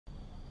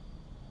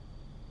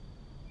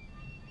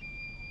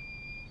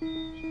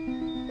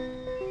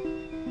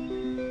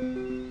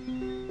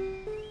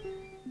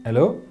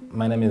Hello,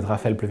 my name is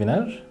Raphaël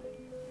Pluvinage.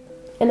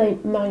 And I'm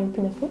Marion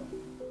Pinaffo.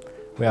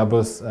 We are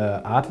both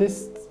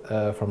artists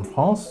from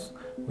France.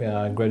 We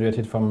are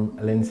graduated from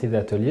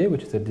Residency,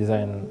 which is a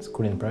design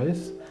school in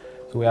Paris.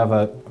 So we have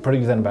a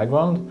product design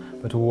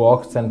background, but our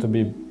work tend to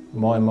be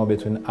more and more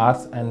between art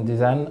and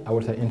design, I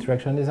would say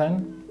interaction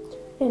design.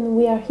 And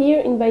we are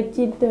here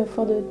invited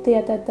for the Te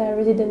Ataata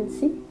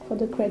Residency for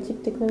the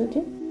creative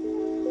technology.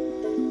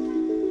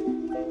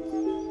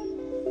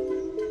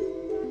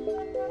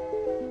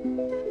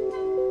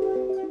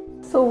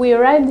 So we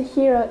arrived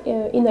here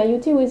in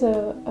IUT with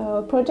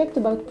a project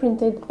about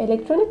printed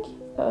electronic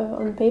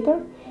on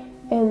paper,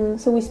 and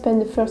so we spent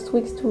the first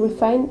weeks to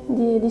refine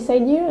this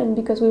idea, and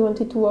because we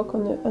wanted to work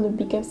on a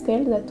bigger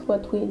scale than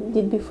what we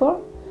did before.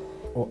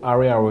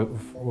 Our area of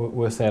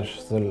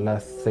research the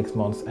last 6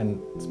 months, and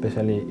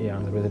especially here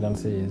in the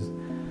residency, is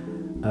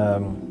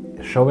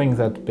showing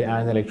that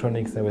behind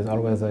electronics there is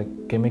always a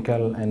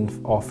chemical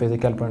or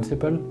physical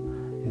principle.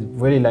 It's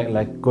really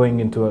like going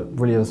into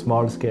a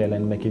small scale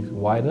and make it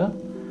wider.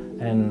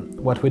 And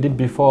what we did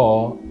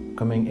before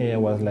coming here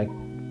was like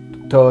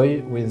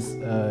toy with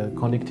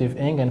conductive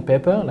ink and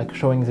paper, like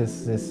showing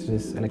this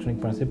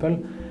electronic principle.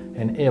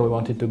 And here we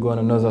wanted to go on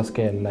another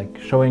scale, like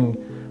showing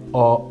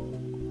our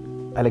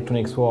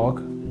electronics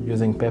work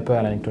using paper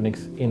and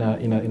electronics in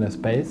a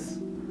space.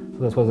 So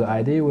that was the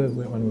idea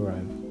when we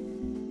arrived.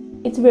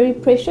 It's very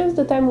precious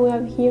the time we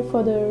have here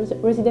for the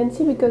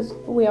residency because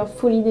we are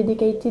fully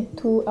dedicated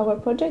to our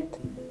project.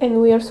 And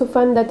we also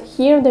found that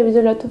here there is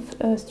a lot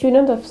of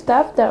students, of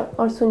staff that are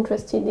also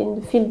interested in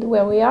the field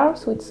where we are.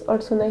 So it's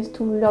also nice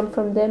to learn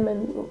from them,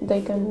 and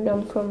they can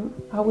learn from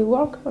how we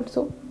work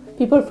also.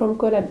 People from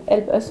Colab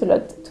help us a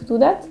lot to do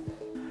that.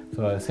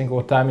 So I think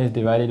our time is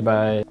divided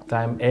by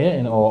time A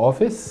in our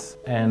office,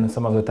 and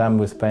some of the time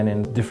we spend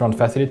in different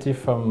facilities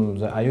from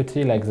the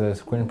IUT, like the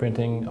screen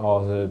printing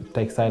or the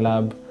textile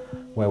lab,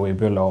 where we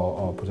build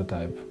our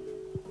prototype.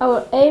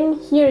 Our aim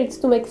here is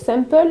to make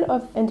samples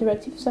of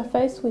interactive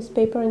surface with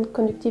paper and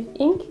conductive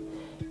ink.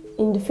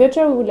 In the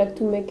future, we would like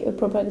to make a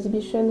proper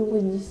exhibition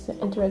with this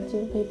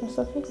interactive paper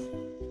surface.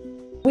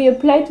 We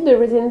applied to the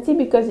residency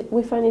because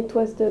we found it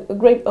was a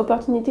great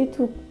opportunity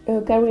to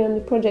carry on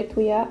the project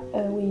we had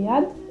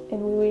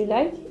and we really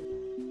like.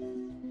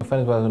 I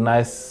found it was a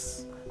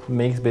nice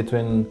mix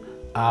between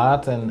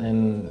art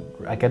and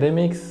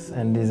academics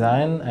and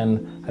design,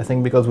 and I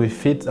think because we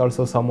fit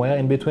also somewhere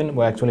in between,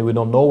 where actually we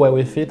don't know where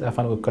we fit, I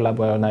found Colab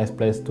were a nice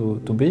place to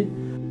be.